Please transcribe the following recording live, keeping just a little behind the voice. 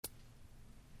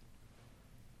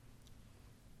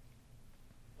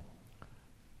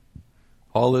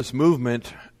All this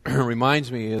movement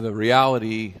reminds me of the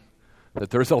reality that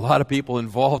there's a lot of people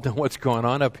involved in what's going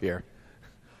on up here.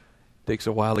 It takes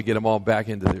a while to get them all back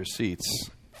into their seats.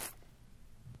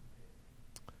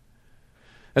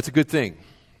 That's a good thing.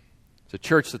 It's a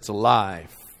church that's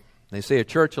alive. They say a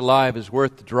church alive is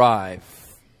worth the drive.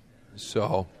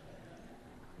 So,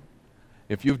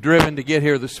 if you've driven to get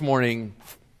here this morning,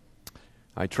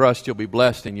 I trust you'll be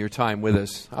blessed in your time with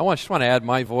us. I just want to add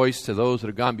my voice to those that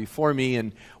have gone before me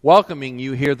in welcoming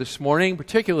you here this morning,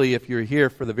 particularly if you're here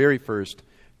for the very first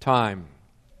time.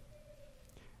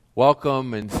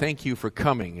 Welcome and thank you for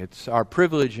coming. It's our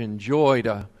privilege and joy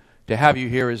to have you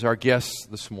here as our guests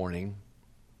this morning.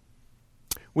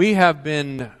 We have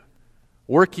been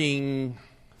working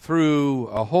through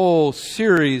a whole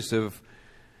series of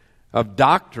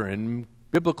doctrine,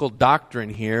 biblical doctrine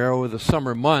here over the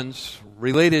summer months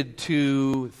related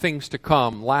to things to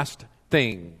come, last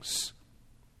things.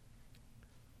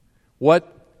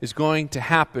 What is going to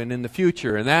happen in the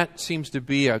future? And that seems to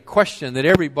be a question that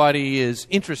everybody is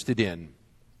interested in.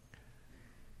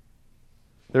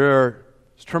 There's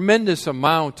a tremendous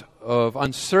amount of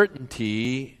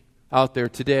uncertainty out there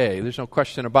today. There's no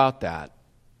question about that.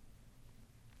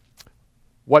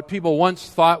 What people once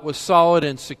thought was solid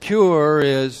and secure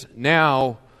is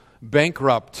now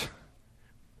bankrupt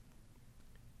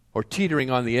or teetering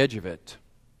on the edge of it.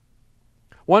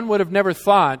 One would have never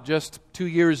thought just 2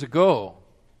 years ago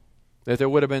that there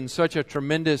would have been such a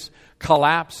tremendous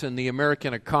collapse in the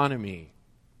American economy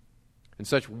and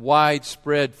such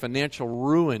widespread financial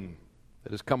ruin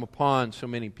that has come upon so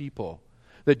many people,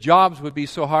 that jobs would be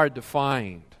so hard to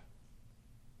find.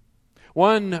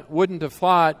 One wouldn't have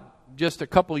thought just a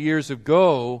couple years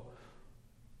ago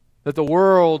that the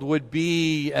world would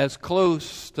be as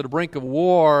close to the brink of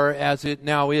war as it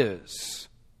now is,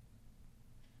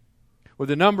 with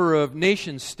the number of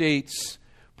nation states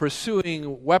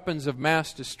pursuing weapons of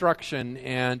mass destruction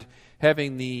and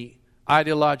having the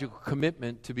ideological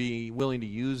commitment to be willing to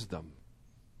use them.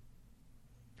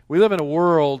 We live in a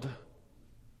world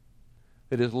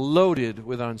that is loaded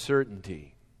with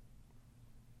uncertainty.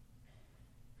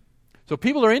 So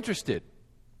people are interested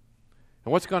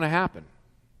in what's going to happen.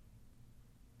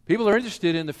 People are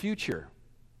interested in the future.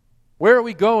 Where are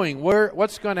we going?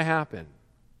 What's going to happen?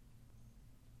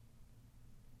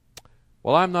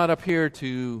 Well, I'm not up here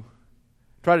to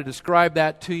try to describe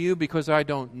that to you because I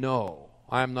don't know.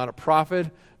 I am not a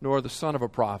prophet nor the son of a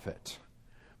prophet.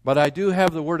 But I do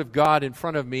have the Word of God in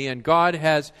front of me, and God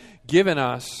has given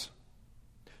us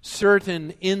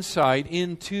certain insight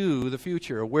into the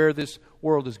future, where this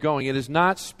world is going. It is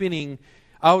not spinning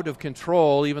out of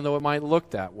control, even though it might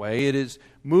look that way. It is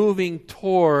moving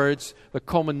towards the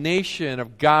culmination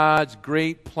of God's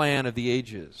great plan of the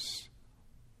ages.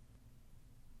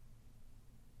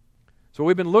 So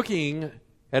we've been looking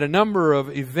at a number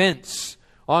of events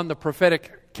on the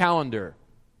prophetic calendar.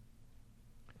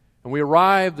 And we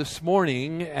arrived this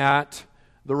morning at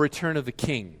the return of the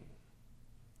King.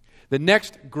 The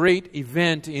next great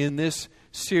event in this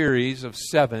series of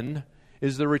 7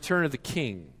 is the return of the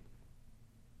King.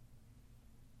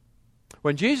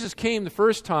 When Jesus came the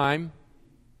first time,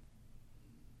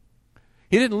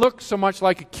 He didn't look so much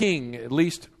like a king, at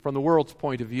least from the world's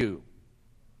point of view.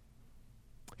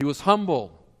 He was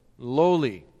humble,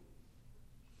 lowly.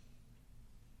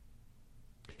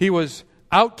 He was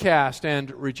outcast and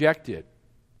rejected.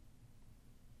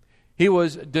 He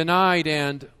was denied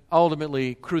and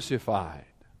ultimately crucified.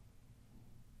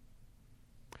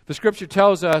 The Scripture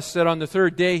tells us that on the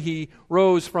third day He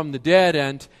rose from the dead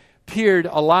and appeared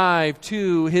alive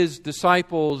to His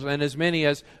disciples and as many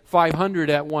as 500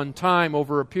 at one time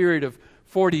over a period of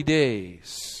 40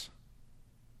 days.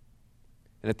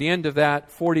 And at the end of that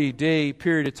 40-day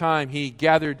period of time, He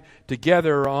gathered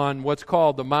together on what's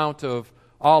called the Mount of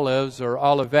Olives or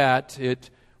Olivet. It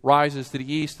rises to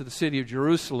the east of the city of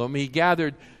Jerusalem. He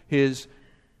gathered His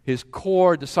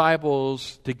core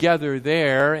disciples together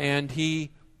there, and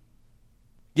He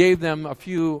gave them a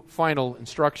few final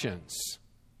instructions.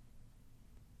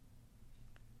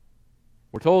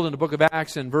 We're told in the book of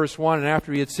Acts in verse 1, and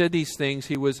after He had said these things,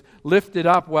 He was lifted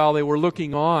up while they were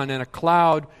looking on, and a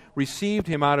cloud received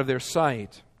Him out of their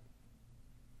sight.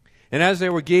 And as they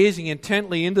were gazing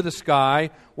intently into the sky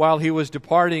while He was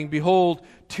departing, behold,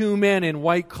 2 men in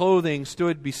white clothing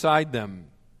stood beside them.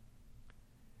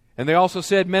 And they also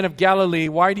said, Men of Galilee,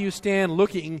 why do you stand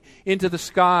looking into the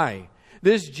sky?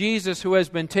 This Jesus who has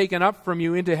been taken up from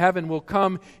you into heaven will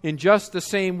come in just the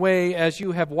same way as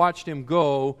you have watched Him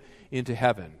go into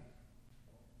heaven.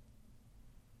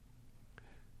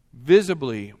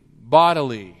 Visibly,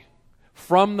 bodily,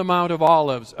 from the Mount of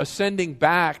Olives, ascending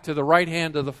back to the right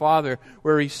hand of the Father,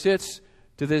 where he sits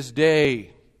to this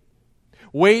day,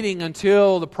 waiting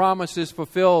until the promise is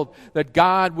fulfilled that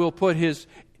God will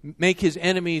make his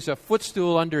enemies a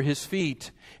footstool under his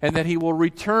feet, and that he will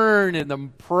return in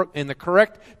the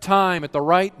correct time, at the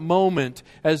right moment,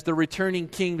 as the returning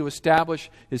king to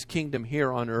establish his kingdom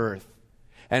here on earth.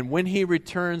 And when he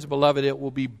returns, beloved, it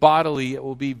will be bodily, it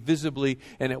will be visibly,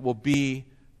 and it will be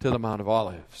to the Mount of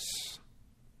Olives.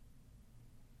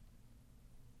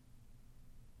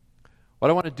 What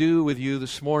I want to do with you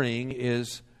this morning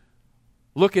is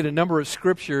look at a number of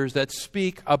scriptures that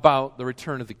speak about the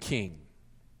return of the king.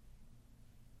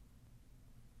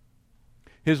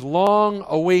 His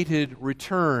long-awaited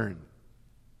return.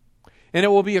 And it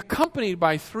will be accompanied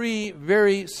by three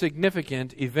very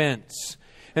significant events.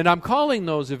 And I'm calling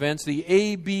those events the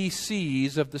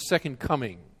ABCs of the second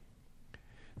coming.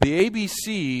 The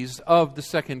ABCs of the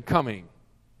second coming.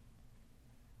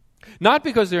 Not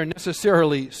because they're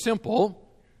necessarily simple,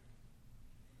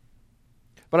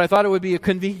 but I thought it would be a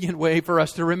convenient way for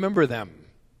us to remember them.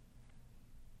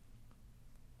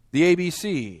 The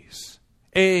ABCs.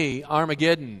 A,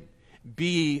 Armageddon.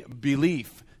 B,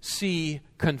 belief. C,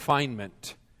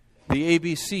 confinement. The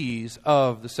ABCs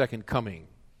of the second coming.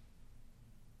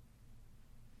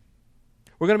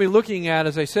 We're going to be looking at,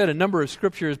 as I said, a number of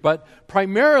scriptures, but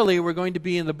primarily we're going to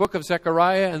be in the book of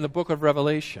Zechariah and the book of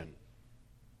Revelation.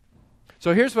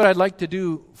 So here's what I'd like to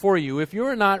do for you. If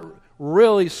you're not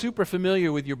really super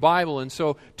familiar with your Bible, and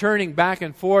so turning back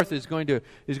and forth is going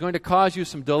to cause you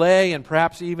some delay and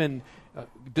perhaps even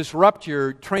disrupt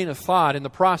your train of thought in the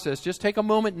process, just take a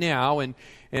moment now and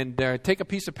take a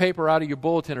piece of paper out of your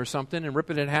bulletin or something and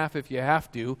rip it in half if you have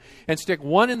to, and stick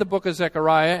one in the book of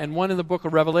Zechariah and one in the book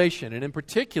of Revelation. And in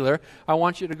particular, I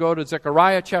want you to go to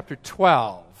Zechariah chapter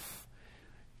 12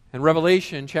 and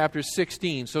Revelation chapter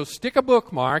 16. So stick a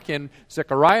bookmark in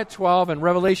Zechariah 12 and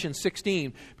Revelation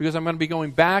 16, because I'm going to be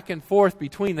going back and forth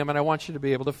between them, and I want you to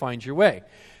be able to find your way.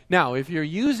 Now, if you're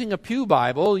using a Pew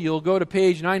Bible, you'll go to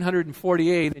page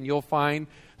 948 and you'll find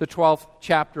the 12th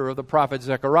chapter of the prophet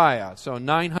Zechariah. So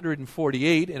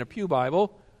 948 in a Pew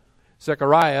Bible,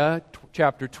 Zechariah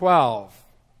chapter 12.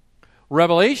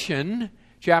 Revelation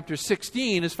chapter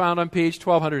 16 is found on page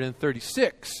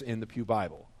 1236 in the Pew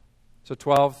Bible. So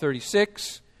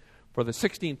 1236 for the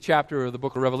 16th chapter of the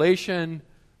book of Revelation,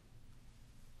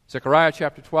 Zechariah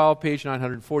chapter 12, page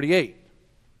 948.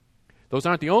 Those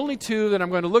aren't the only two that I'm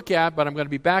going to look at, but I'm going to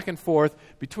be back and forth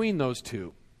between those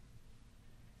two.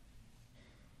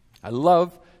 I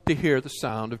love to hear the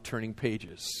sound of turning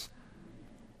pages.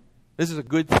 This is a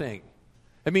good thing.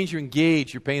 That means you're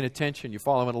engaged, you're paying attention, you're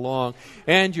following along,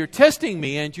 and you're testing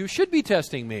me, and you should be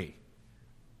testing me.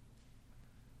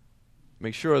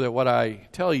 Make sure that what I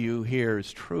tell you here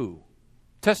is true.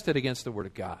 Test it against the Word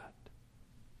of God.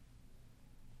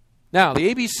 Now,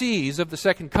 the ABCs of the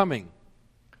second coming.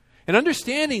 And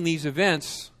understanding these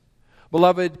events,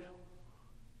 beloved,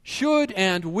 should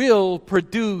and will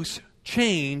produce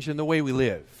change in the way we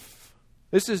live.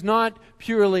 This is not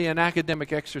purely an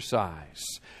academic exercise.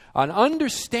 An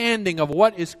understanding of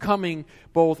what is coming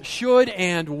both should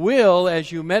and will,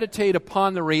 as you meditate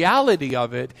upon the reality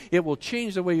of it, it will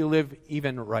change the way you live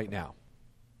even right now.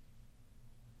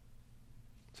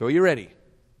 So are you ready?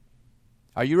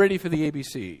 Are you ready for the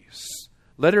ABCs?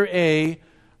 Letter A,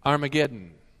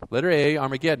 Armageddon. Letter A,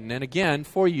 Armageddon. And again,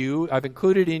 for you, I've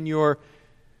included in your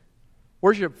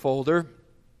worship folder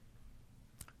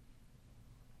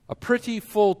a pretty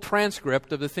full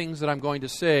transcript of the things that I'm going to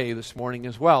say this morning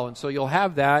as well. And so you'll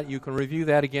have that. You can review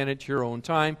that again at your own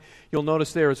time. You'll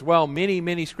notice there as well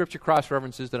many scripture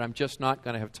cross-references that I'm just not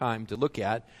going to have time to look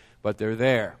at, but they're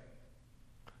there.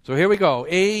 So here we go.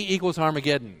 A equals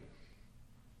Armageddon.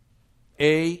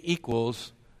 A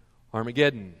equals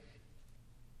Armageddon.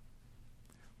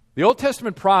 The Old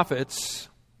Testament prophets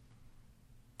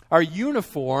are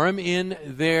uniform in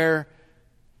their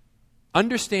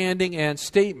understanding and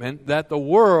statement that the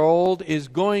world is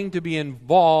going to be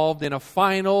involved in a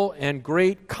final and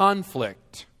great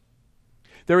conflict.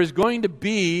 There is going to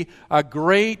be a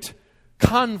great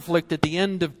conflict at the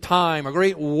end of time, a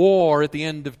great war at the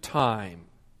end of time.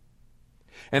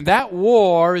 And that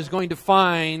war is going to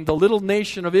find the little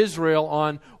nation of Israel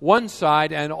on one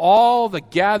side and all the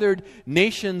gathered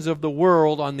nations of the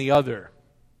world on the other.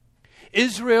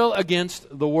 Israel against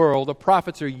the world. The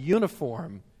prophets are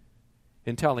uniform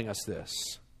in telling us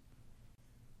this.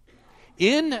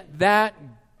 In that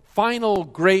final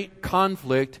great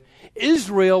conflict,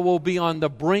 Israel will be on the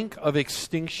brink of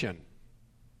extinction.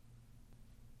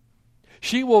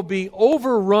 She will be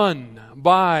overrun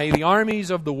by the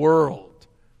armies of the world.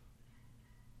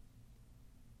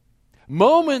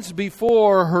 moments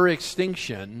before her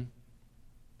extinction,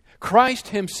 Christ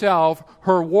himself,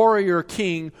 her warrior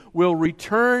king, will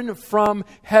return from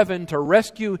heaven to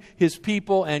rescue his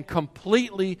people and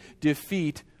completely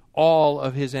defeat all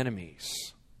of his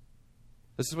enemies.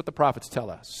 This is what the prophets tell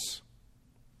us.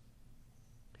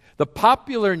 The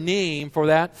popular name for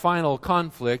that final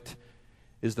conflict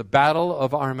is the Battle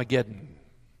of Armageddon.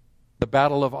 The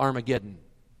Battle of Armageddon.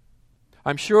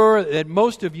 I'm sure that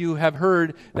most of you have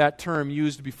heard that term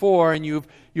used before, and you've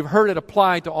heard it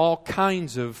applied to all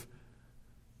kinds of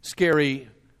scary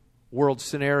world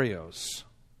scenarios.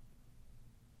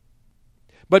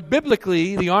 But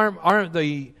biblically,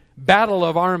 the Battle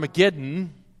of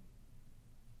Armageddon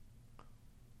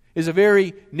is a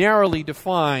very narrowly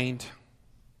defined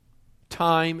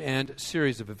time and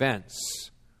series of events.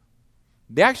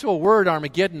 The actual word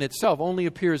Armageddon itself only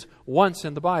appears once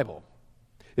in the Bible.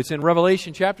 It's in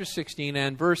Revelation chapter 16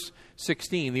 and verse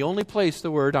 16, the only place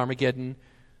the word Armageddon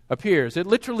appears. It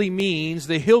literally means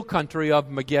the hill country of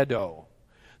Megiddo.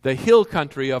 The hill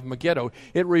country of Megiddo.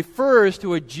 It refers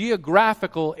to a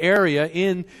geographical area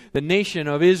in the nation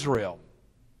of Israel.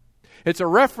 It's a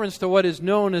reference to what is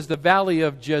known as the Valley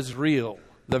of Jezreel.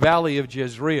 The Valley of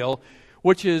Jezreel,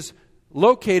 which is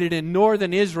located in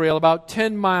northern Israel about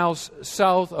 10 miles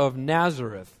south of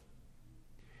Nazareth.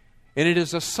 And it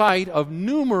is a site of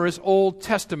numerous Old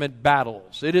Testament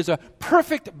battles. It is a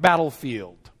perfect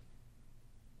battlefield.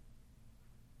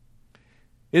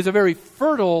 It is a very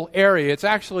fertile area. It's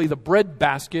actually the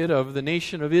breadbasket of the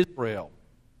nation of Israel.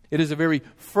 It is a very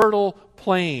fertile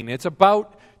plain. It's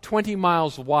about 20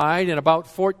 miles wide and about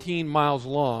 14 miles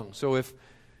long. So if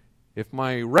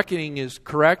my reckoning is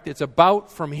correct, it's about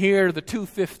from here to the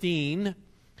 215,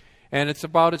 and it's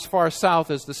about as far south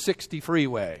as the 60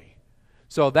 freeway.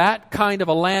 So that kind of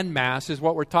a landmass is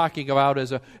what we're talking about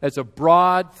as a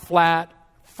broad, flat,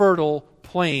 fertile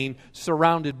plain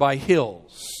surrounded by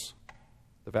hills.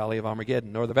 The Valley of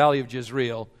Armageddon, or the Valley of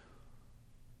Jezreel,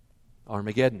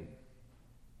 Armageddon.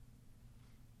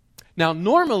 Now,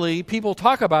 normally, people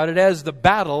talk about it as the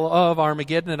Battle of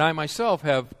Armageddon, and I myself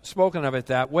have spoken of it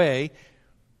that way.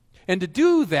 And to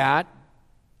do that,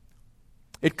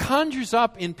 it conjures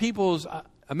up in people's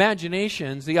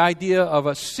imaginations the idea of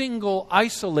a single,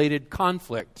 isolated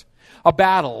conflict. A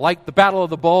battle, like the Battle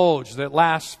of the Bulge, that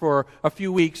lasts for a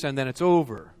few weeks and then it's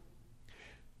over.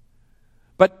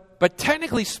 But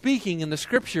technically speaking, in the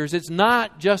Scriptures, it's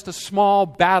not just a small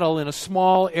battle in a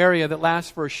small area that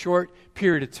lasts for a short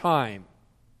period of time.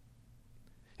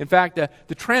 In fact,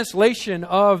 the translation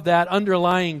of that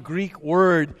underlying Greek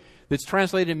word that's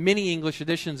translated in many English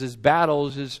editions as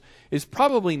battles is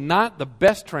probably not the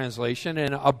best translation,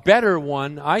 and a better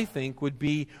one, I think, would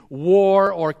be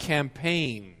war or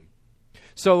campaign.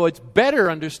 So it's better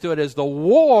understood as the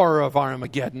War of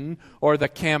Armageddon or the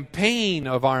Campaign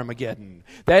of Armageddon.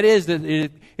 That is, that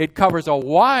it covers a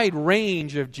wide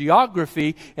range of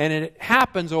geography and it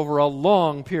happens over a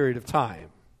long period of time.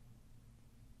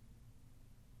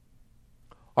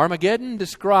 Armageddon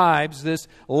describes this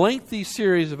lengthy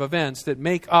series of events that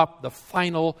make up the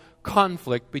final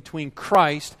conflict between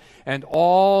Christ and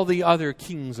all the other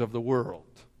kings of the world.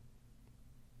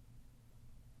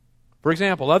 For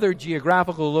example, other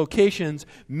geographical locations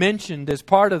mentioned as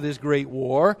part of this great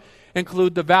war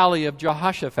include the Valley of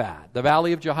Jehoshaphat. The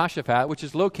Valley of Jehoshaphat, which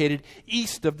is located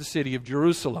east of the city of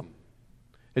Jerusalem.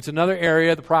 It's another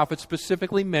area the prophets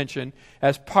specifically mention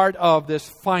as part of this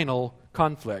final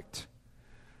conflict.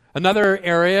 Another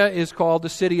area is called the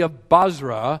city of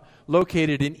Basra,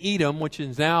 located in Edom, which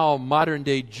is now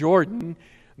modern-day Jordan.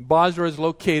 Basra is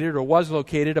located, or was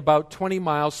located, about 20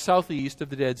 miles southeast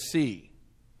of the Dead Sea.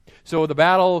 So the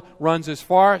battle runs as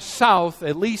far south,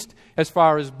 at least as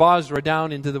far as Basra,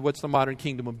 down into what's the modern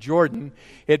kingdom of Jordan.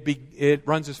 It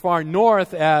runs as far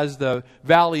north as the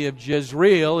Valley of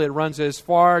Jezreel. It runs as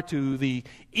far to the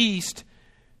east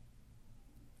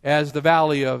as the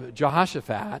Valley of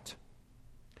Jehoshaphat.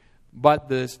 But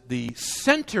the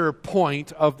center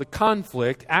point of the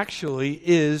conflict actually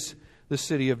is the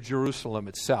city of Jerusalem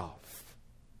itself.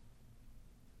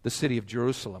 The city of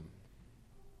Jerusalem.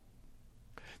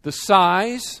 The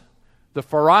size, the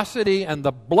ferocity, and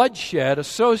the bloodshed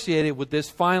associated with this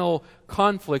final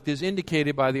conflict is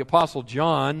indicated by the Apostle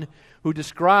John, who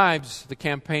describes the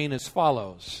campaign as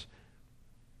follows.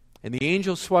 And the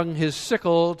angel swung his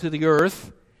sickle to the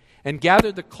earth, and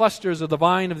gathered the clusters of the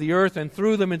vine of the earth, and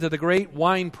threw them into the great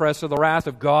winepress of the wrath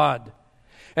of God.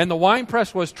 And the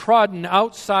winepress was trodden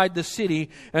outside the city,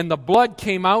 and the blood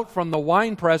came out from the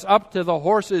winepress up to the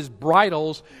horses'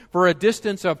 bridles for a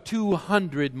distance of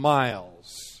 200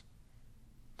 miles.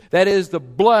 That is, the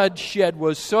bloodshed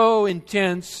was so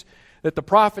intense that the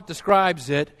prophet describes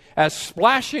it as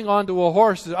splashing onto a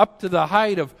horse up to the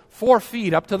height of 4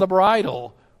 feet, up to the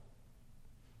bridle,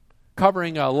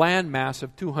 covering a landmass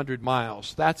of 200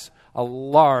 miles. That's a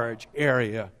large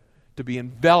area to be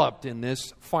enveloped in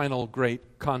this final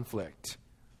great conflict.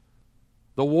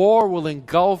 The war will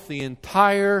engulf the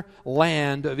entire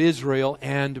land of Israel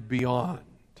and beyond.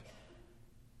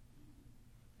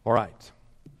 All right.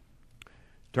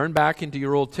 Turn back into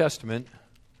your Old Testament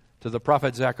to the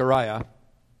prophet Zechariah.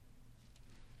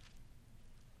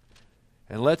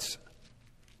 And let's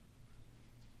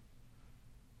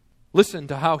listen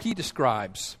to how he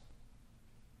describes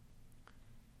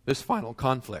this final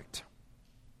conflict.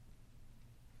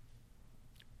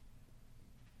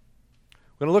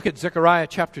 We're going to look at Zechariah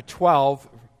chapter 12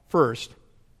 first,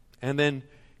 and then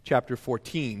chapter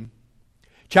 14.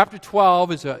 Chapter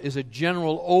 12 is a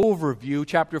general overview.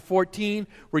 Chapter 14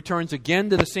 returns again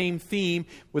to the same theme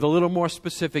with a little more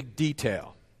specific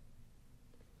detail.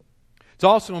 It's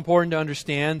also important to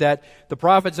understand that the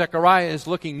prophet Zechariah is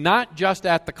looking not just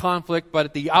at the conflict, but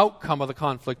at the outcome of the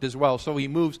conflict as well. So he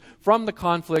moves from the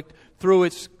conflict through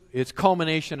its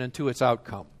culmination and to its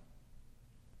outcome.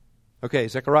 Okay,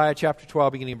 Zechariah chapter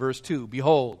 12, beginning in verse 2.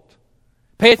 Behold,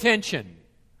 pay attention,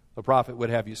 the prophet would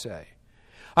have you say.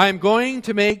 I am going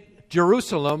to make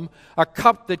Jerusalem a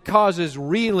cup that causes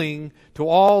reeling to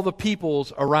all the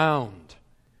peoples around.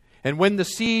 And when the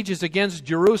siege is against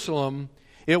Jerusalem,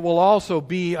 it will also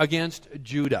be against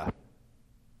Judah.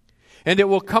 And it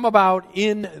will come about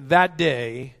in that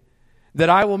day that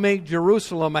I will make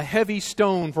Jerusalem a heavy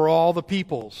stone for all the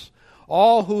peoples.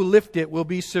 All who lift it will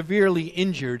be severely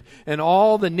injured, and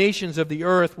all the nations of the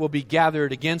earth will be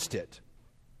gathered against it.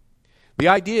 The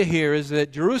idea here is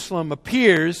that Jerusalem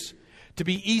appears to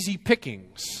be easy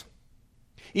pickings,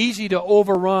 easy to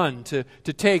overrun, to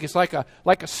take. It's like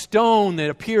a stone that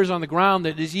appears on the ground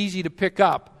that is easy to pick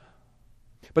up.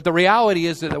 But the reality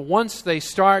is that once they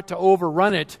start to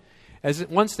overrun it,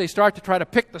 once they start to try to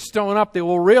pick the stone up, they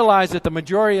will realize that the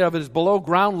majority of it is below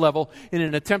ground level, and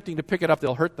in attempting to pick it up,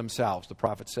 they'll hurt themselves, the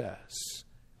prophet says.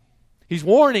 He's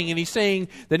warning, and he's saying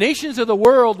the nations of the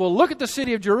world will look at the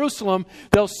city of Jerusalem,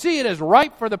 they'll see it as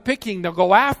ripe for the picking, they'll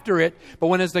go after it,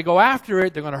 but as they go after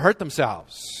it, they're going to hurt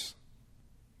themselves.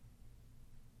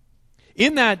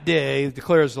 In that day,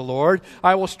 declares the Lord,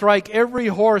 I will strike every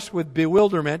horse with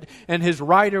bewilderment and his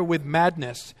rider with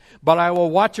madness. But I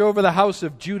will watch over the house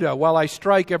of Judah while I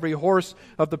strike every horse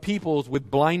of the peoples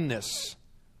with blindness.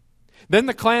 Then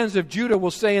the clans of Judah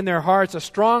will say in their hearts, a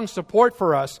strong support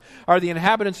for us are the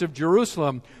inhabitants of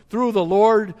Jerusalem through the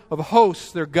Lord of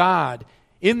hosts, their God.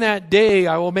 In that day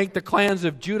I will make the clans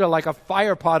of Judah like a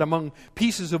firepot among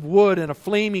pieces of wood and a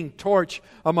flaming torch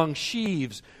among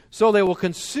sheaves. So they will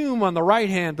consume on the right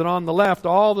hand and on the left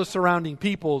all the surrounding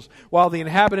peoples, while the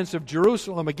inhabitants of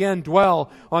Jerusalem again dwell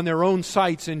on their own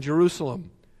sites in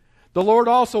Jerusalem. The Lord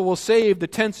also will save the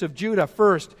tents of Judah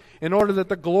first, in order that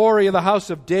the glory of the house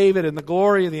of David and the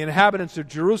glory of the inhabitants of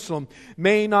Jerusalem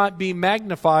may not be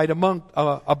magnified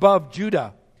above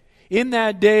Judah. In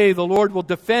that day the Lord will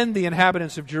defend the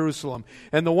inhabitants of Jerusalem,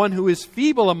 and the one who is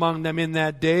feeble among them in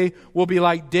that day will be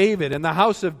like David, and the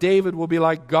house of David will be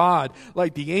like God,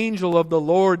 like the angel of the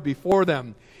Lord before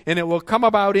them. And it will come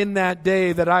about in that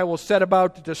day that I will set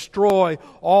about to destroy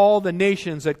all the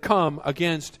nations that come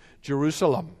against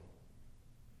Jerusalem.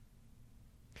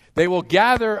 They will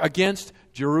gather against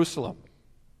Jerusalem.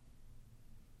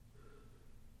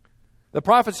 The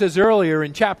prophet says earlier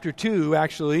in chapter 2,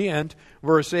 actually, and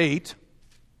verse 8,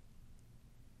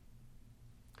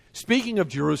 speaking of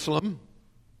Jerusalem,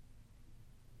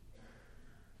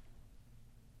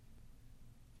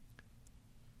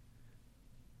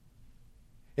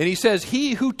 and he says,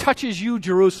 he who touches you,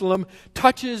 Jerusalem,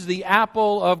 touches the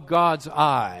apple of God's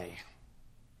eye.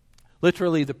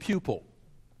 Literally, the pupil.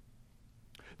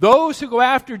 Those who go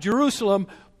after Jerusalem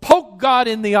poke God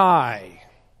in the eye.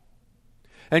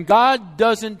 And God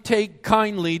doesn't take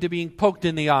kindly to being poked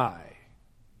in the eye.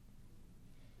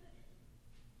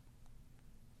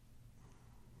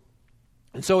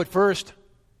 And so at first,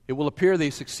 it will appear they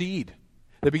succeed.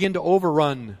 They begin to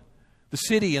overrun the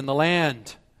city and the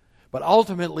land. But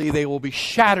ultimately, they will be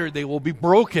shattered. They will be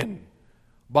broken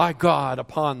by God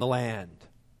upon the land.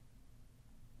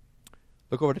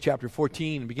 Look over to chapter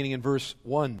 14, beginning in verse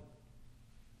 1.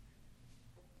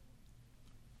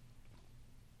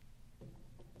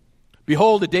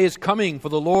 Behold, a day is coming for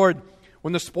the Lord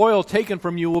when the spoil taken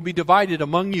from you will be divided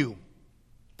among you.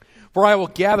 For I will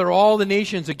gather all the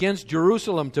nations against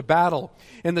Jerusalem to battle,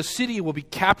 and the city will be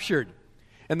captured,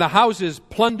 and the houses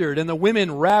plundered, and the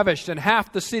women ravished, and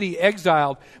half the city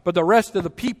exiled, but the rest of the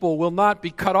people will not be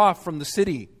cut off from the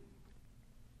city.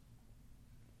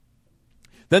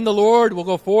 Then the Lord will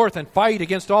go forth and fight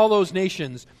against all those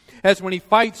nations, as when he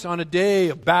fights on a day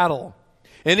of battle.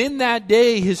 And in that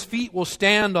day his feet will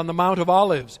stand on the Mount of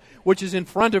Olives, which is in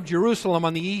front of Jerusalem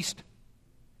on the east.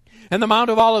 And the Mount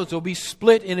of Olives will be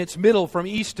split in its middle from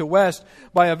east to west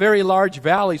by a very large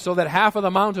valley, so that half of the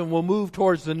mountain will move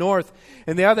towards the north,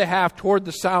 and the other half toward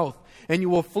the south. And you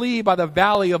will flee by the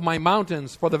valley of my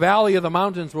mountains, for the valley of the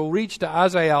mountains will reach to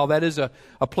Azael, that is a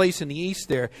place in the east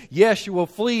there. Yes, you will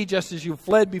flee just as you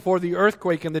fled before the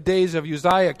earthquake in the days of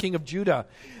Uzziah, king of Judah.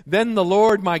 Then the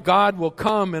Lord my God will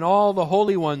come, and all the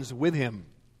holy ones with him.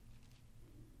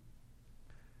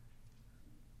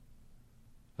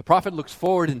 The prophet looks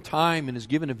forward in time and is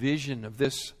given a vision of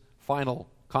this final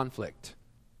conflict.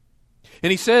 And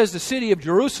he says the city of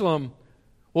Jerusalem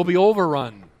will be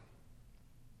overrun.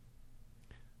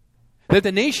 That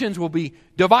the nations will be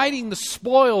dividing the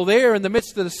spoil there in the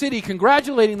midst of the city,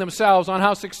 congratulating themselves on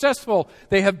how successful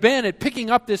they have been at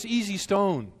picking up this easy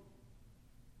stone.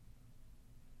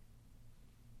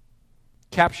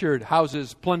 Captured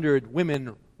houses, plundered,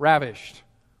 women ravished.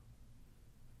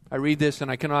 I read this and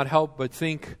I cannot help but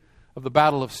think of the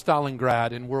Battle of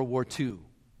Stalingrad in World War II.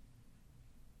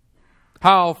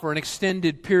 How, for an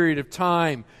extended period of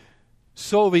time,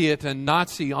 Soviet and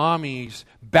Nazi armies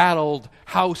battled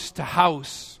house to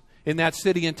house in that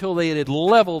city until they had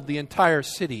leveled the entire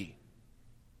city.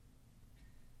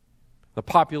 The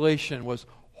population was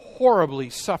horribly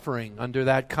suffering under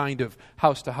that kind of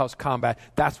house-to-house combat.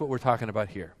 That's what we're talking about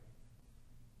here.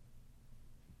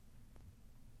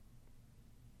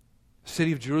 The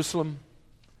city of Jerusalem,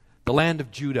 the land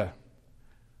of Judah,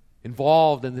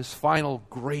 involved in this final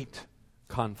great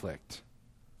conflict.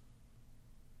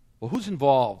 Well, who's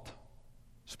involved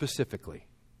specifically?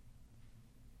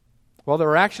 Well, there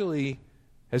are actually,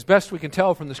 as best we can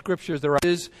tell from the Scriptures, there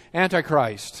is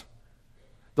Antichrist,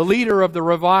 the leader of the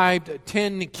revived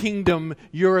 10-kingdom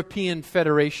European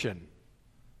Federation.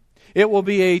 It will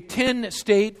be a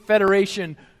 10-state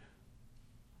federation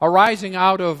arising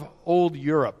out of old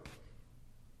Europe,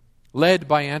 led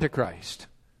by Antichrist.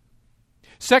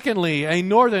 Secondly, a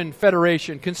northern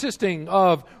federation consisting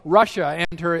of Russia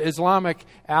and her Islamic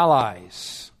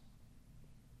allies.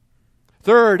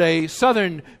 Third, a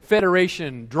southern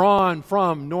federation drawn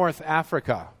from North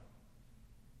Africa.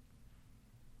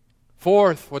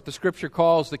 Fourth, what the Scripture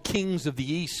calls the kings of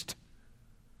the East.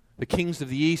 The kings of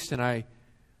the East, and I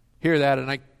hear that, and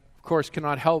I, of course,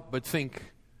 cannot help but think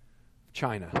of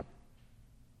China.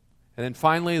 And then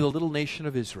finally, the little nation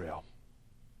of Israel.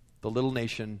 The little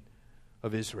nation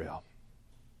of Israel.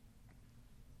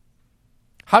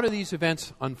 How do these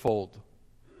events unfold?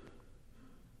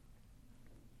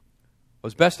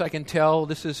 As best I can tell,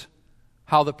 this is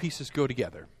how the pieces go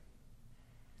together.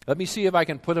 Let me see if I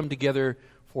can put them together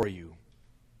for you.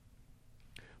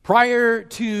 Prior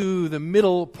to the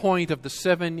middle point of the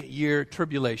 7-year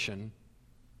tribulation,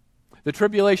 the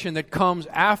tribulation that comes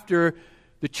after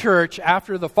the church,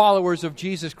 after the followers of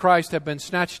Jesus Christ have been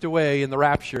snatched away in the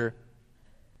rapture,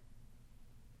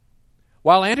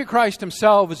 while Antichrist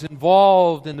himself is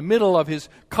involved in the middle of his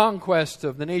conquest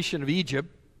of the nation of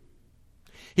Egypt,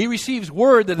 he receives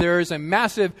word that there is a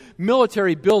massive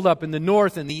military buildup in the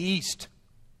north and the east.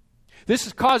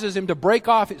 This causes him to break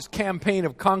off his campaign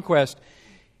of conquest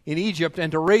in Egypt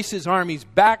and to race his armies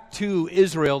back to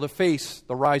Israel to face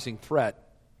the rising threat.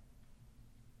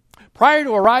 Prior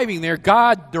to arriving there,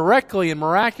 God directly and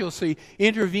miraculously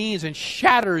intervenes and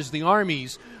shatters the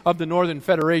armies of the Northern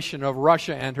Federation of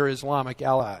Russia and her Islamic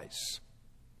allies.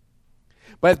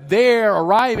 But there,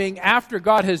 arriving after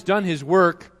God has done his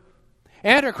work,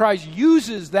 Antichrist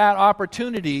uses that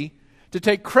opportunity to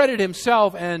take credit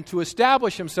himself and to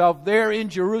establish himself there in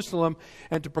Jerusalem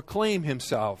and to proclaim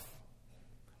himself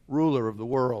ruler of the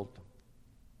world.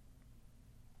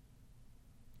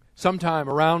 Sometime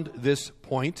around this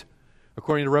point,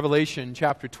 according to Revelation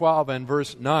chapter 12 and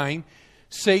verse 9,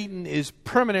 Satan is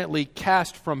permanently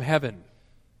cast from heaven.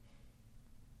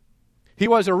 He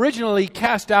was originally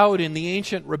cast out in the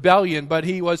ancient rebellion, but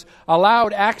he was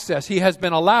allowed access. He has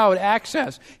been allowed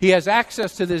access. He has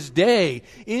access to this day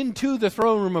into the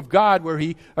throne room of God where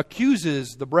he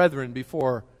accuses the brethren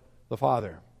before the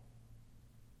Father.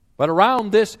 But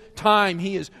around this time,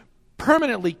 he is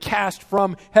permanently cast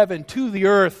from heaven to the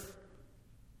earth.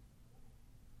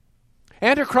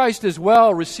 Antichrist as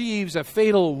well receives a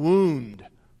fatal wound.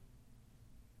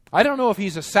 I don't know if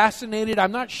he's assassinated.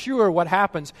 I'm not sure what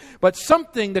happens. But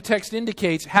something the text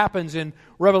indicates happens in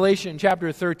Revelation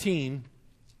chapter 13.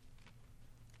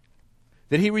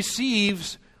 That he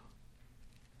receives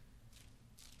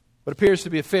what appears to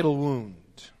be a fatal wound.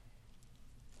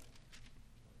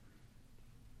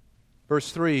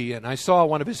 Verse 3, and I saw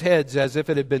one of his heads as if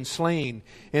it had been slain,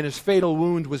 and his fatal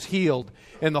wound was healed.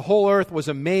 And the whole earth was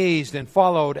amazed and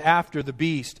followed after the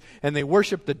beast. And they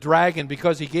worshipped the dragon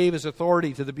because he gave his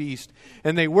authority to the beast.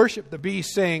 And they worshipped the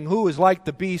beast, saying, Who is like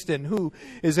the beast, and who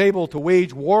is able to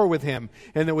wage war with him?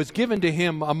 And there was given to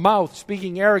him a mouth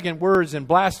speaking arrogant words and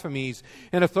blasphemies,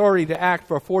 and authority to act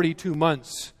for 42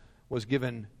 months was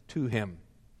given to him.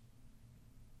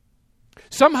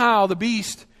 Somehow the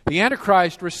beast, the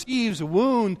Antichrist, receives a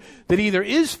wound that either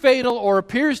is fatal or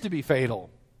appears to be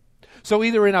fatal. So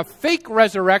either in a fake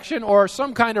resurrection or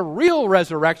some kind of real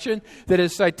resurrection that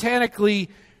is satanically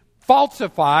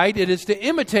falsified, it is to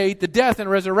imitate the death and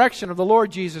resurrection of the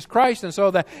Lord Jesus Christ. And so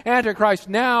the Antichrist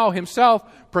now himself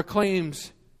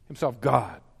proclaims himself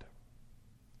God,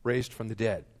 raised from the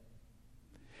dead.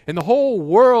 And the whole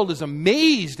world is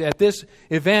amazed at this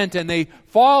event, and they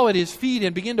fall at his feet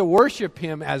and begin to worship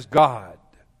him as God.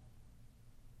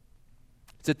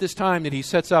 It's at this time that he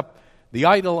sets up the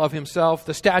idol of himself,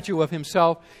 the statue of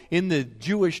himself, in the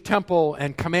Jewish temple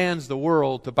and commands the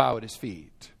world to bow at his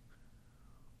feet.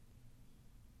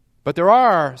 But there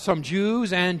are some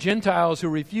Jews and Gentiles who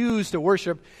refuse to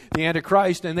worship the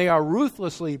Antichrist, and they are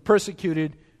ruthlessly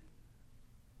persecuted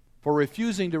for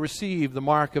refusing to receive the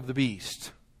mark of the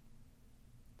beast.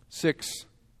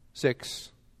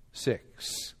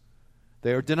 666.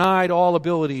 They are denied all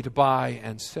ability to buy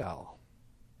and sell.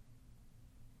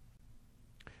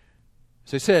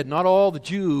 As I said, not all the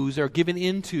Jews are given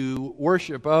into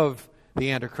worship of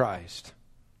the Antichrist.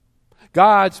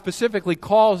 God specifically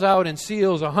calls out and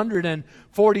seals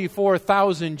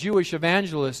 144,000 Jewish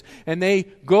evangelists, and they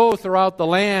go throughout the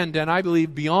land, and I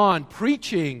believe beyond,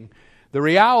 preaching the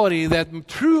reality that the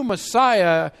true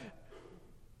Messiah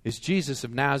is Jesus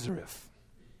of Nazareth.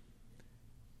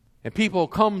 And people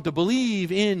come to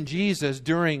believe in Jesus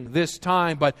during this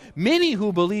time, but many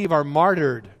who believe are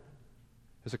martyred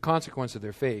as a consequence of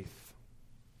their faith.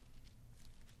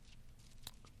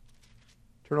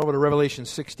 Turn over to Revelation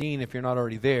 16 if you're not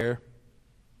already there.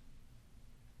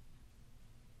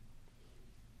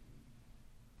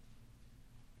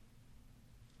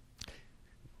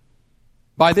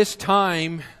 By this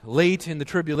time, late in the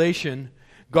tribulation,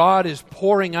 God is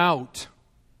pouring out.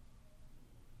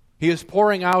 He is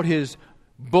pouring out His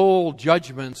bowl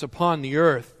judgments upon the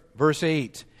earth. Verse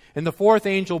 8. And the fourth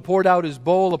angel poured out his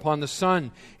bowl upon the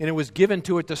sun, and it was given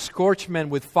to it to scorch men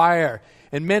with fire.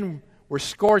 And men were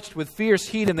scorched with fierce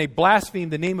heat, and they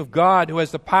blasphemed the name of God, who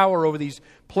has the power over these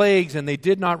plagues, and they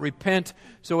did not repent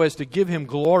so as to give Him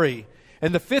glory.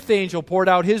 And the fifth angel poured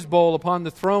out his bowl upon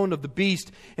the throne of the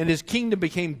beast, and his kingdom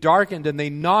became darkened, and they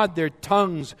gnawed their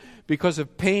tongues because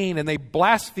of pain, and they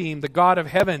blasphemed the God of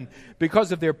heaven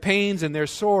because of their pains and their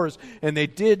sores, and they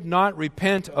did not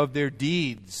repent of their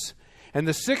deeds. And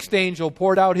the sixth angel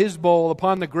poured out his bowl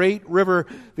upon the great river,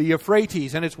 the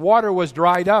Euphrates, and its water was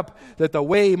dried up, that the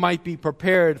way might be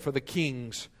prepared for the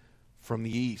kings from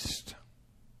the east.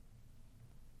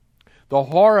 The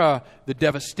horror, the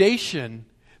devastation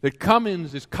that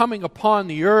is coming upon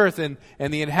the earth and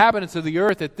the inhabitants of the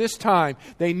earth at this time.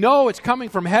 They know it's coming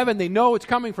from heaven. They know it's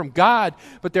coming from God.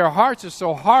 But their hearts are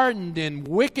so hardened in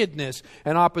wickedness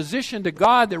and opposition to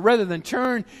God that rather than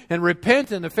turn and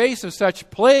repent in the face of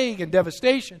such plague and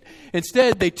devastation,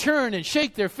 instead they turn and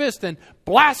shake their fist and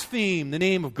blaspheme the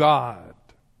name of God.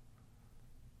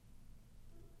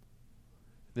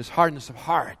 This hardness of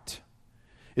heart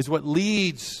is what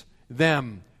leads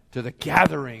them to the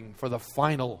gathering for the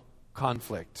final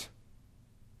conflict.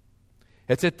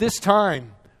 It's at this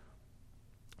time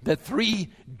that 3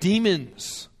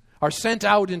 demons are sent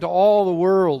out into all the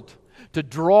world to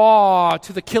draw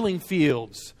to the killing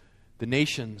fields the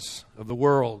nations of the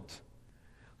world.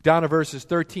 Down to verses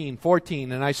 13,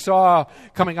 14. And I saw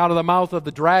coming out of the mouth of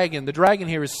the dragon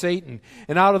here is Satan,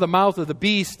 and out of the mouth of the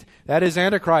beast, that is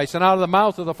Antichrist, and out of the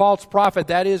mouth of the false prophet,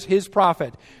 that is his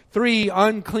prophet, 3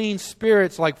 unclean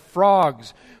spirits like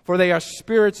frogs, for they are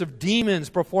spirits of demons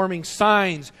performing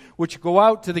signs, which go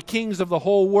out to the kings of the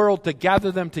whole world to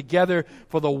gather them together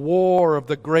for the war of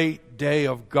the great day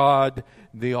of God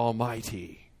the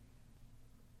Almighty.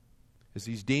 As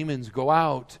these demons go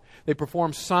out, they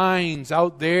perform signs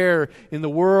out there in the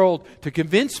world to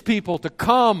convince people to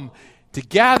come, to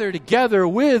gather together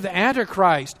with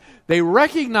Antichrist. They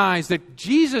recognize that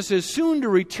Jesus is soon to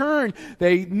return.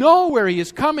 They know where He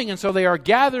is coming, and so they are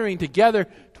gathering together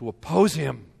to oppose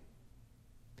Him.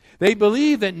 They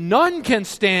believe that none can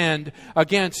stand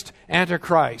against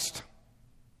Antichrist.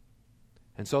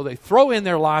 And so they throw in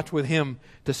their lot with him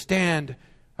to stand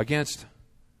against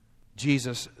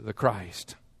Jesus the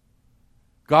Christ.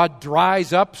 God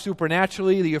dries up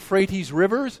supernaturally the Euphrates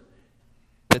rivers,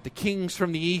 that the kings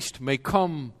from the east may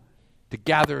come to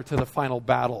gather to the final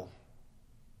battle.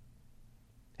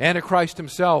 Antichrist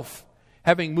himself,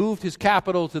 having moved his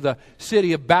capital to the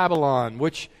city of Babylon,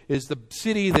 which is the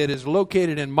city that is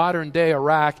located in modern-day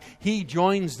Iraq, he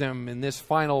joins them in this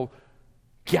final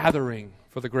gathering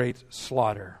for the great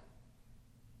slaughter.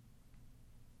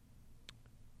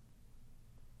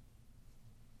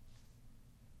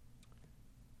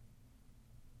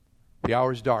 The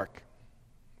hour is dark.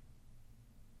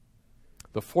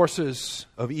 The forces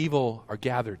of evil are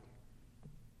gathered.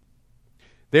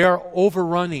 They are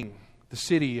overrunning the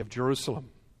city of Jerusalem.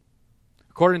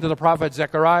 According to the prophet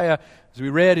Zechariah, as we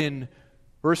read in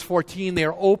verse 14, they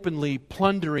are openly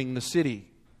plundering the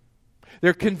city.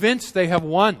 They're convinced they have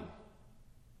won.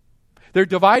 They're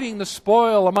dividing the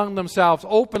spoil among themselves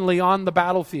openly on the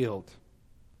battlefield.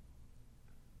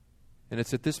 And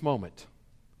it's at this moment,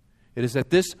 it is at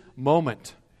this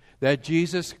moment that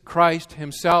Jesus Christ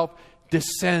himself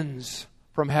descends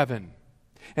from heaven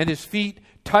and his feet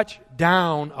touch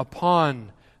down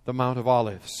upon the Mount of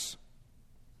Olives.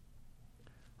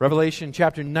 Revelation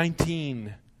chapter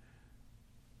 19,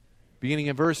 beginning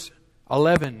in verse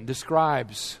 11,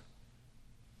 describes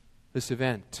this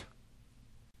event.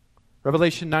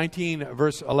 Revelation 19,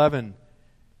 verse 11.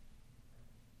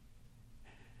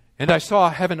 And I saw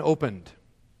heaven opened,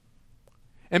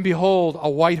 and behold, a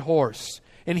white horse,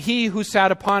 and he who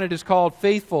sat upon it is called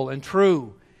Faithful and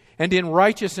True, and in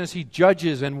righteousness he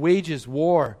judges and wages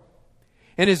war.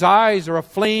 And his eyes are a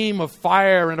flame of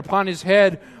fire, and upon his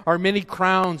head are many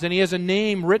crowns, and he has a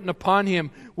name written upon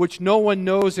him which no one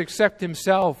knows except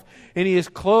himself. And he is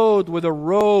clothed with a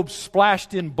robe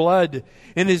splashed in blood,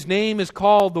 and his name is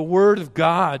called the Word of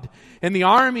God. And the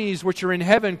armies which are in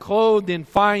heaven, clothed in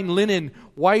fine linen,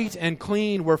 white and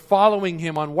clean, were following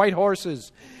him on white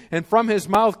horses. And from his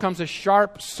mouth comes a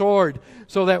sharp sword,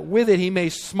 so that with it he may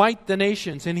smite the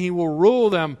nations, and he will rule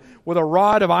them with a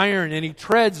rod of iron, and he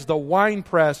treads the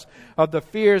winepress of the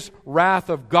fierce wrath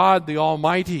of God the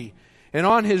Almighty. And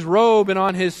on his robe and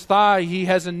on his thigh he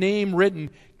has a name written,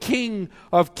 King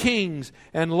of Kings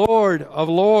and Lord of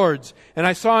Lords. And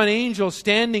I saw an angel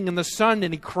standing in the sun,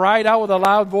 and he cried out with a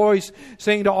loud voice,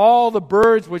 saying to all the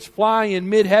birds which fly in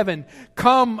mid-heaven,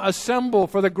 Come, assemble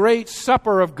for the great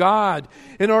supper of God,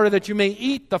 in order that you may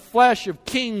eat the flesh of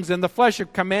kings, and the flesh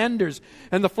of commanders,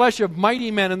 and the flesh of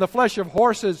mighty men, and the flesh of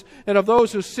horses, and of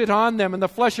those who sit on them, and the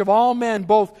flesh of all men,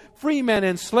 both free men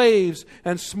and slaves,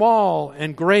 and small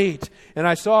and great. And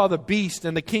I saw the beast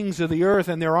and the kings of the earth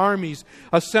and their armies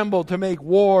assembled to make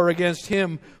war against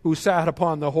him who sat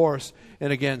upon the horse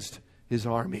and against his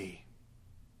army.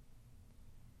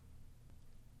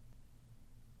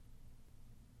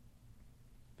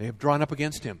 They have drawn up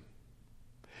against him.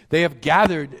 They have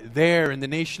gathered there in the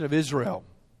nation of Israel,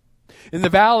 in the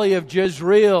valley of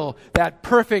Jezreel, that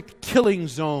perfect killing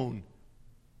zone.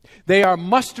 They are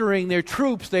mustering their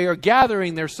troops. They are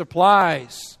gathering their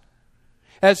supplies.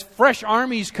 As fresh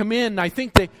armies come in, I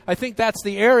think that's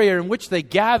the area in which they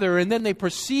gather, and then they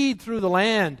proceed through the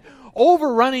land,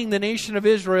 overrunning the nation of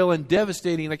Israel and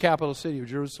devastating the capital city of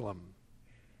Jerusalem.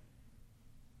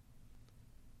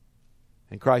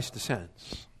 And Christ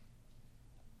descends.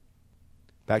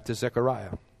 Back to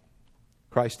Zechariah.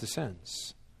 Christ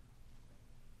descends.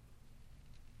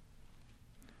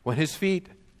 When his feet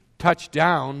touch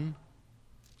down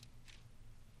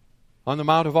on the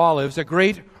Mount of Olives, a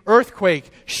great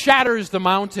earthquake shatters the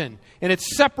mountain, and it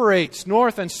separates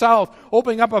north and south,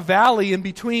 opening up a valley in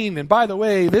between. And by the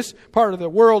way, this part of the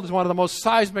world is one of the most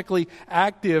seismically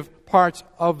active parts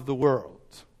of the world.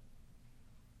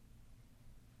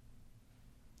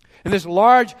 And this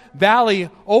large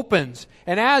valley opens.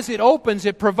 And as it opens,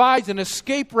 it provides an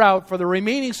escape route for the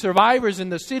remaining survivors in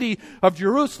the city of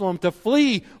Jerusalem to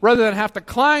flee rather than have to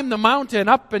climb the mountain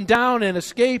up and down and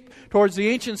escape towards the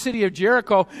ancient city of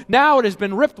Jericho. Now it has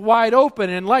been ripped wide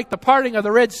open, and like the parting of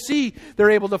the Red Sea,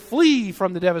 they're able to flee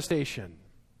from the devastation.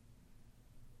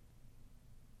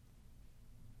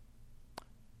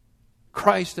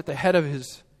 Christ at the head of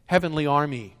his heavenly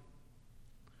army,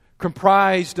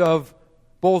 comprised of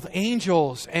both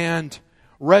angels and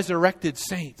resurrected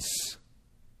saints.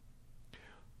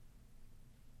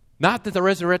 Not that the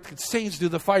resurrected saints do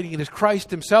the fighting, it is Christ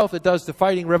himself that does the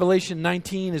fighting. Revelation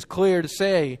 19 is clear to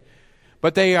say.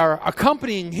 But they are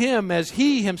accompanying him as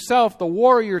he himself, the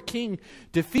warrior king,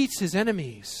 defeats his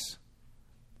enemies.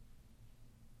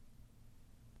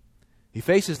 He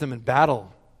faces them in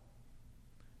battle.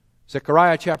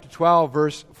 Zechariah chapter 12,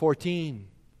 verse 14.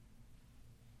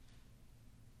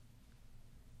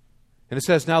 And it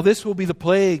says, Now this will be the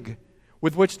plague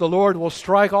with which the Lord will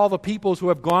strike all the peoples who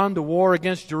have gone to war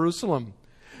against Jerusalem.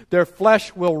 Their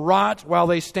flesh will rot while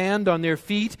they stand on their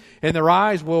feet, and their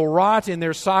eyes will rot in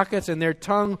their sockets, and their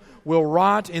tongue will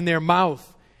rot in their mouth.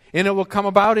 And it will come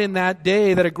about in that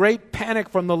day that a great panic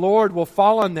from the Lord will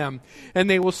fall on them, and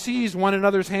they will seize one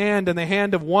another's hand, and the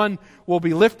hand of one will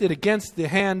be lifted against the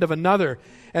hand of another.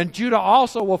 And Judah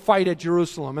also will fight at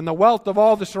Jerusalem, and the wealth of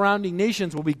all the surrounding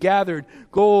nations will be gathered,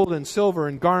 gold and silver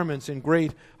and garments in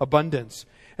great abundance.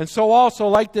 And so also,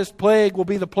 like this plague, will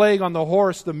be the plague on the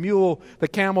horse, the mule, the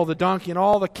camel, the donkey, and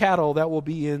all the cattle that will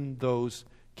be in those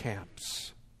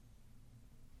camps.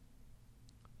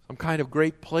 Some kind of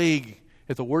great plague.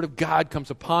 If the word of God comes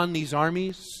upon these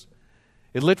armies,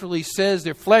 it literally says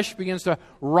their flesh begins to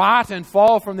rot and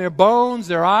fall from their bones,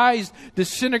 their eyes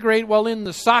disintegrate while in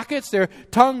the sockets, their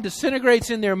tongue disintegrates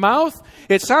in their mouth.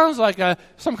 It sounds like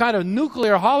some kind of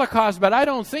nuclear holocaust, but I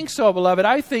don't think so, beloved.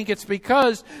 I think it's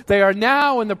because they are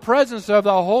now in the presence of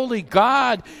the holy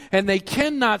God, and they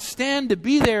cannot stand to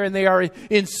be there, and they are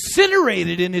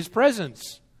incinerated in His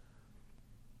presence.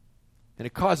 And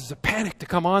it causes a panic to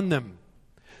come on them.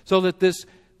 So that this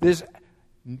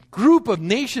group of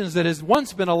nations that has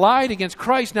once been allied against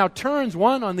Christ now turns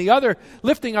one on the other,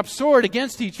 lifting up sword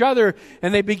against each other,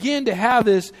 and they begin to have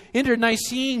this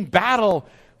internecine battle,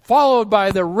 followed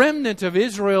by the remnant of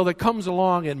Israel that comes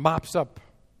along and mops up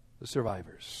the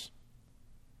survivors.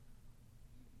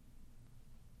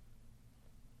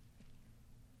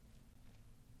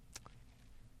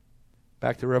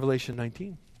 Back to Revelation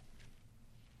 19.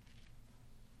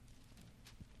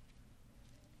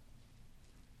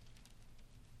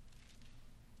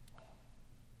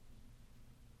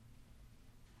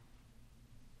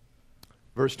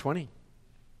 Verse 20.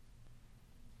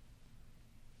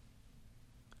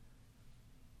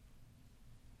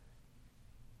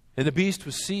 And the beast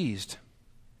was seized,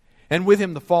 and with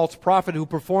him the false prophet who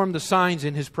performed the signs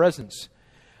in his presence,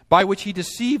 by which he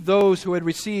deceived those who had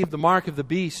received the mark of the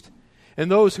beast, and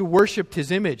those who worshipped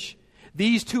his image.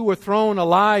 These two were thrown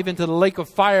alive into the lake of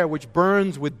fire, which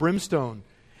burns with brimstone.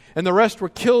 And the rest were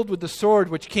killed with the sword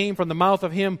which came from the mouth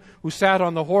of him who sat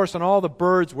on the horse, and all the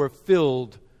birds were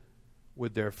filled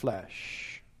with their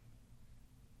flesh.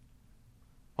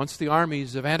 Once the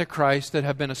armies of Antichrist that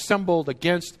have been assembled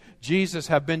against Jesus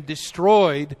have been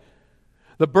destroyed,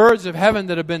 the birds of heaven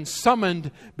that have been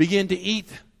summoned begin to eat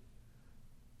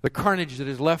the carnage that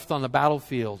is left on the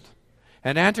battlefield.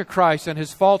 And Antichrist and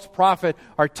his false prophet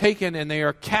are taken, and they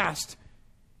are cast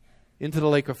into the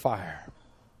lake of fire,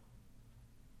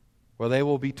 where they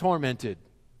will be tormented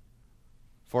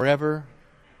forever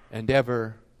and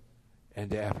ever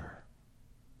and ever.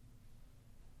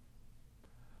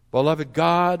 Beloved,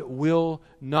 God will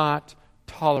not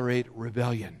tolerate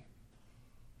rebellion.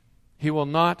 He will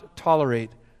not tolerate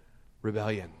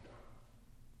rebellion.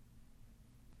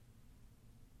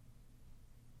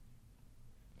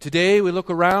 Today we look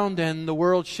around and the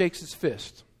world shakes its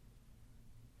fist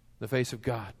in the face of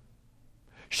God.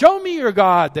 Show me your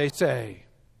God, they say.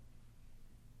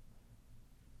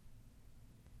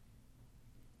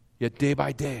 Yet day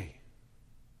by day,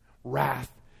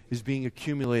 wrath is being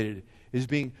accumulated, is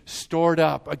being stored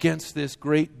up against this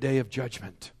great day of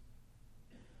judgment.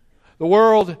 The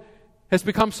world has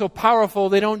become so powerful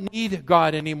they don't need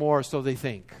God anymore, so they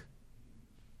think.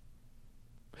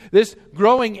 This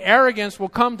growing arrogance will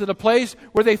come to the place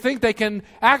where they think they can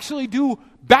actually do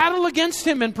battle against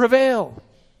Him and prevail.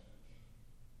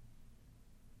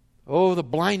 Oh, the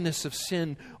blindness of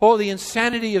sin. Oh, the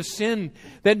insanity of sin.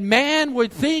 That man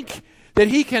would think that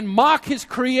he can mock his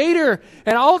Creator,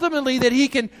 and ultimately that he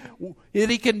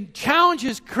can challenge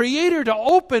his Creator to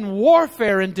open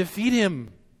warfare and defeat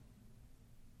Him.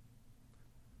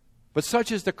 But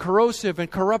such is the corrosive and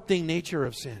corrupting nature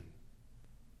of sin.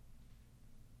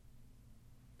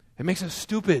 It makes us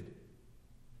stupid.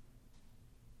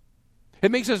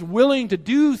 It makes us willing to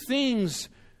do things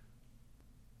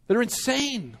that are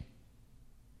insane.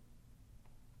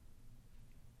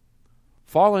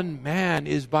 Fallen man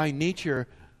is by nature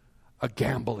a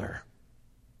gambler.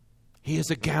 He is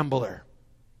a gambler.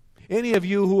 Any of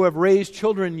you who have raised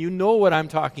children, you know what I'm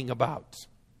talking about.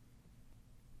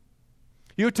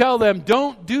 You tell them,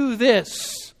 don't do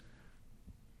this.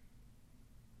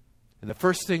 And the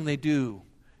first thing they do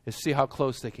is see how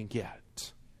close they can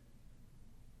get.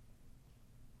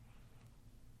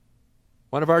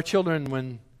 One of our children,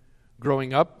 when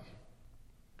growing up,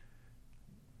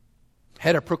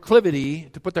 had a proclivity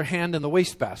to put their hand in the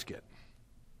wastebasket.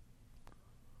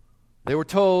 They were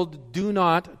told, do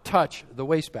not touch the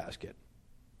wastebasket.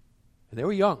 And they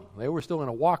were young. They were still in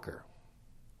a walker.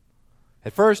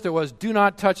 At first it was, do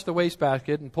not touch the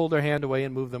wastebasket, and pull their hand away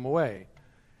and move them away.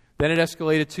 Then it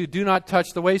escalated to, do not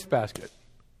touch the wastebasket.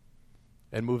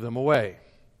 and move them away.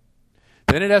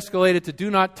 Then it escalated to do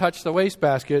not touch the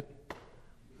wastebasket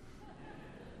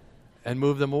and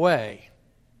move them away.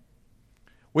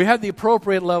 We had the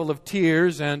appropriate level of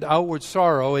tears and outward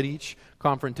sorrow at each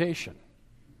confrontation.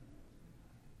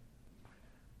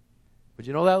 But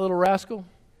you know that little rascal?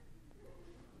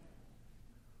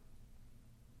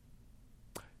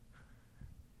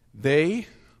 I'm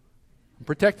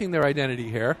protecting their identity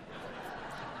here.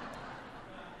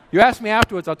 You ask me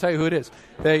afterwards, I'll tell you who it is.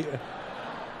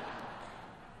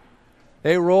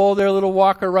 They rolled their little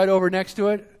walker right over next to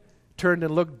it, turned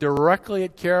and looked directly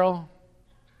at Carol,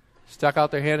 stuck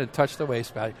out their hand and touched the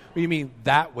wastebasket. What do you mean,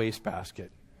 that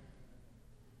wastebasket?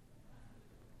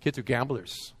 Kids are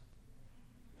gamblers.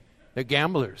 They're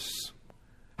gamblers.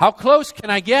 How close can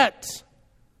I get?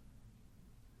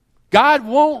 God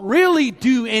won't really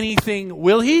do anything,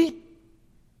 will He?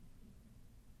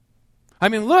 I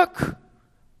mean, look.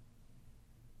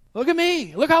 Look at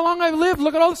me. Look how long I've lived.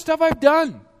 Look at all the stuff I've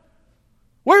done.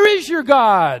 Where is your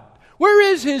God?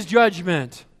 Where is His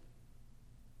judgment?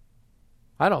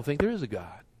 I don't think there is a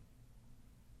God.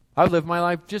 I've lived my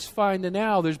life just fine to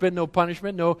now. There's been no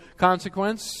punishment, no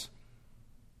consequence.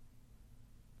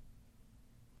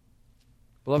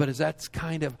 Beloved, is that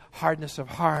kind of hardness of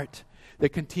heart that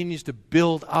continues to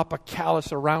build up a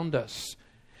callus around us,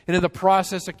 and in the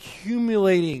process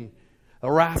accumulating the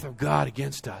wrath of God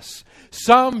against us.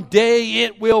 Someday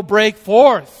it will break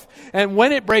forth, and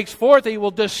when it breaks forth, He will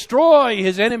destroy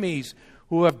His enemies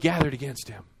who have gathered against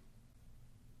Him.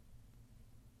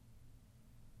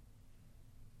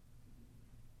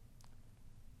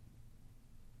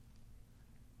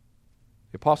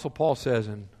 The Apostle Paul says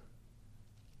in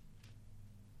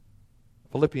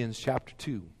Philippians chapter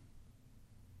 2,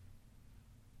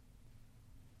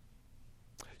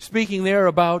 speaking there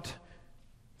about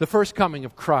the first coming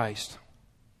of Christ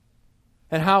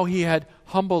and how He had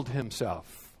humbled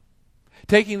Himself,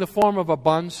 taking the form of a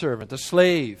bondservant, a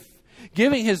slave,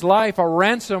 giving His life a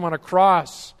ransom on a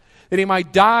cross that He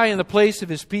might die in the place of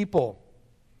His people.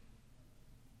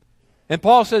 And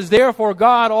Paul says, therefore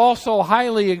God also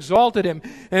highly exalted Him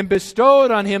and bestowed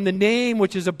on Him the name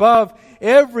which is above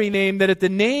every name, that at the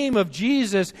name of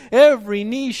Jesus every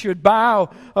knee should bow,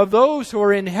 of those who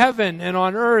are in heaven and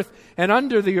on earth and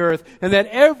under the earth, and that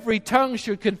every tongue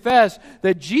should confess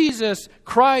that Jesus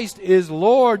Christ is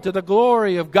Lord, to the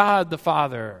glory of God the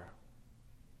Father.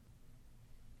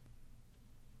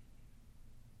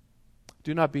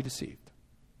 Do not be deceived.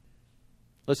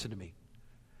 Listen to me.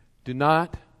 Do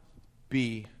not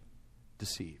be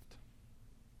deceived.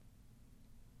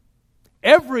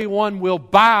 Everyone will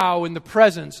bow in the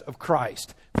presence of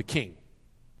Christ, the King.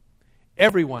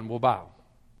 Everyone will bow.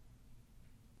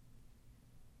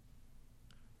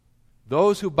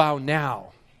 Those who bow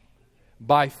now,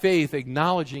 by faith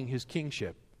acknowledging His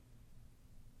kingship,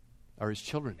 are His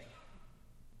children.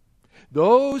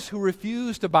 Those who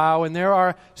refuse to bow, and there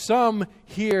are some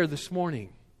here this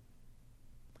morning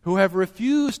who have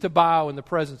refused to bow in the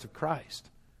presence of Christ,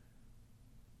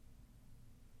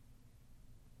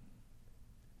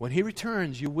 when He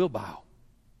returns, you will bow.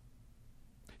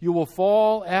 You will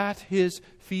fall at His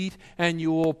feet, and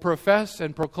you will profess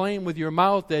and proclaim with your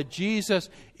mouth that Jesus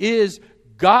is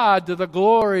God, to the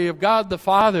glory of God the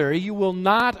Father. You will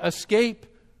not escape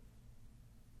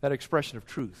that expression of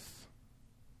truth,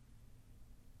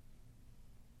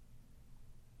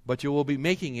 but you will be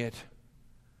making it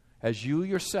as you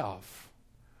yourself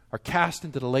are cast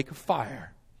into the lake of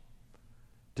fire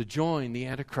to join the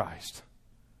Antichrist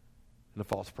and the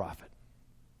false prophet.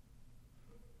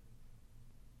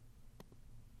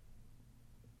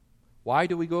 Why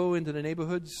do we go into the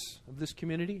neighborhoods of this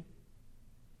community?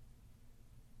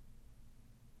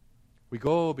 We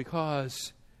go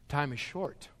because time is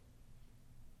short.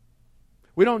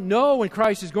 We don't know when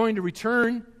Christ is going to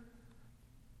return,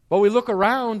 but we look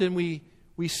around and we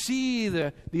see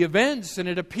the events, and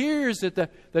it appears that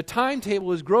the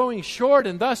timetable is growing short,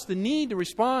 and thus the need to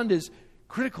respond is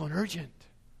critical and urgent.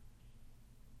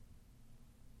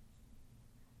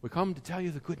 We come to tell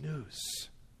you the good news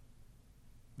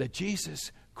that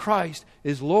Jesus Christ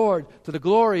is Lord, to the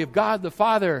glory of God the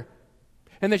Father,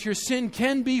 and that your sin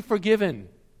can be forgiven,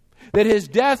 that His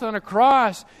death on a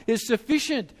cross is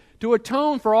sufficient to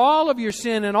atone for all of your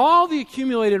sin and all the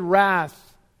accumulated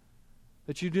wrath,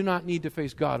 that you do not need to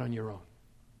face God on your own.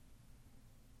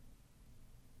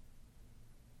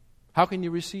 How can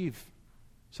you receive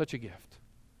such a gift?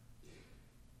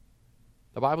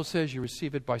 The Bible says you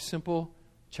receive it by simple,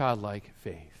 childlike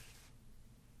faith.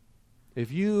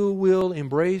 If you will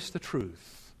embrace the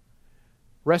truth,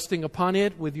 resting upon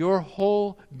it with your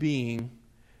whole being,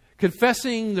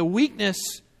 confessing the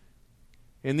weakness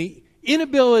and the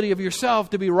inability of yourself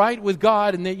to be right with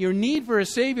God, and that your need for a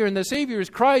Savior, and the Savior is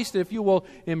Christ. If you will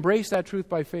embrace that truth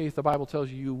by faith, the Bible tells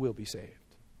you you will be saved.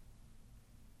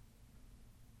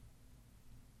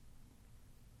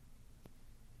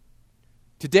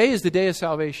 Today is the day of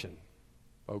salvation,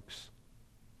 folks.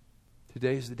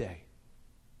 Today is the day.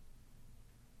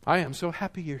 I am so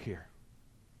happy you're here.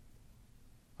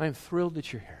 I am thrilled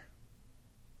that you're here.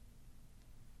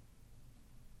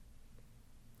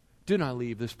 Do not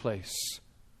leave this place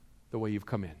the way you've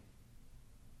come in.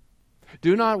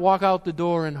 Do not walk out the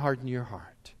door and harden your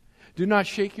heart. Do not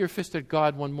shake your fist at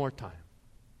God one more time.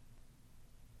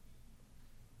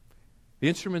 The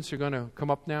instruments are going to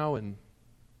come up now and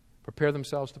prepare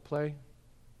themselves to play.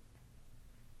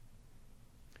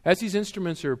 As these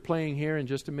instruments are playing here in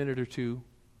just a minute or two,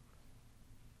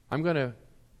 I'm going to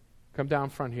come down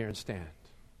front here and stand.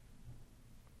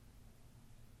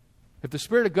 If the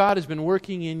Spirit of God has been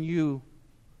working in you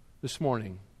this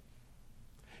morning,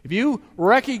 if you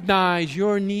recognize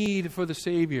your need for the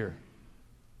Savior,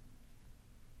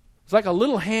 it's like a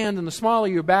little hand in the small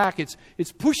of your back.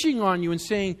 It's pushing on you and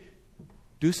saying,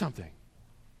 do something.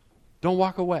 Don't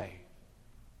walk away.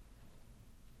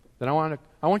 Then I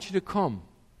want you to come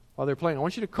while they're playing. I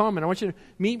want you to come and I want you to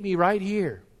meet me right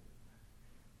here.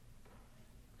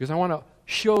 Because I want to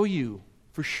show you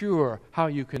for sure how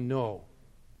you can know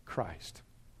Christ.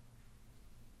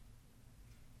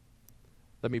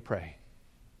 Let me pray.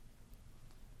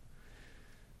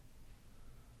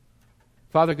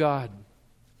 Father God,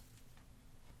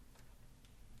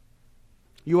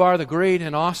 you are the great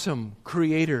and awesome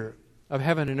creator of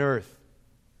heaven and earth.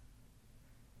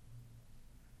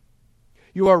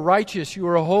 You are righteous, you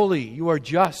are holy, you are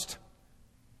just,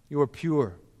 you are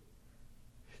pure.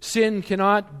 Sin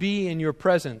cannot be in your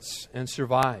presence and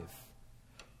survive.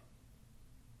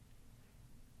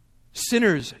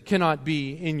 Sinners cannot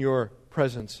be in your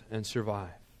presence and survive.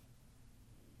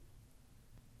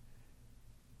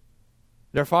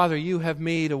 Dear Father, you have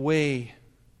made a way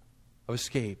of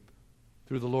escape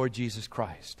through the Lord Jesus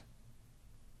Christ.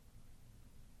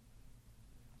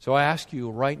 So I ask you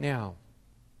right now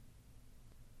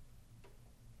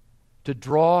to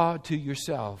draw to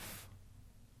yourself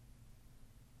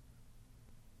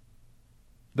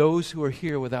those who are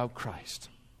here without Christ.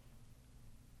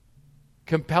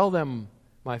 Compel them,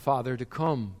 my Father, to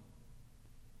come,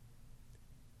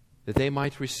 that they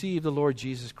might receive the Lord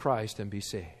Jesus Christ and be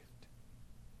saved.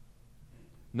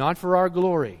 Not for our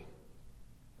glory,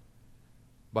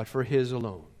 but for His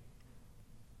alone.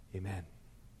 Amen.